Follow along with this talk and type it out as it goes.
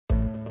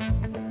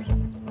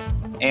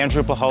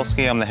Andrew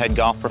Paholski, I'm the head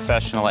golf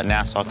professional at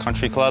Nassau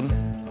Country Club.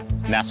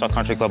 Nassau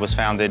Country Club was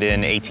founded in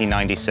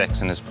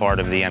 1896 and is part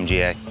of the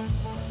MGA.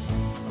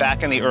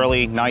 Back in the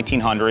early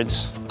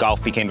 1900s,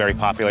 golf became very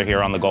popular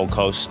here on the Gold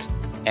Coast,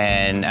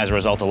 and as a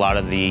result, a lot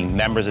of the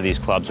members of these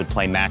clubs would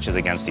play matches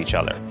against each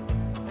other.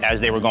 As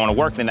they were going to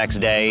work the next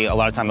day, a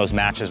lot of time those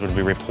matches would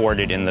be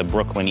reported in the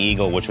Brooklyn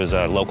Eagle, which was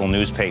a local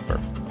newspaper.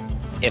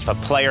 If a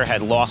player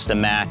had lost a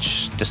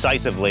match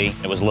decisively,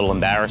 it was a little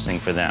embarrassing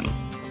for them.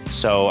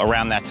 So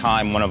around that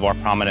time, one of our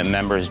prominent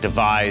members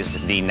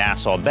devised the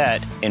Nassau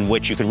bet, in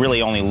which you could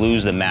really only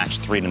lose the match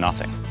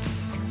 3-0.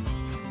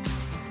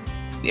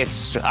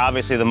 It's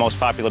obviously the most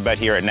popular bet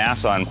here at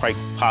Nassau, and quite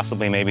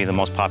possibly maybe the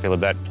most popular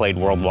bet played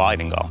worldwide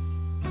in golf.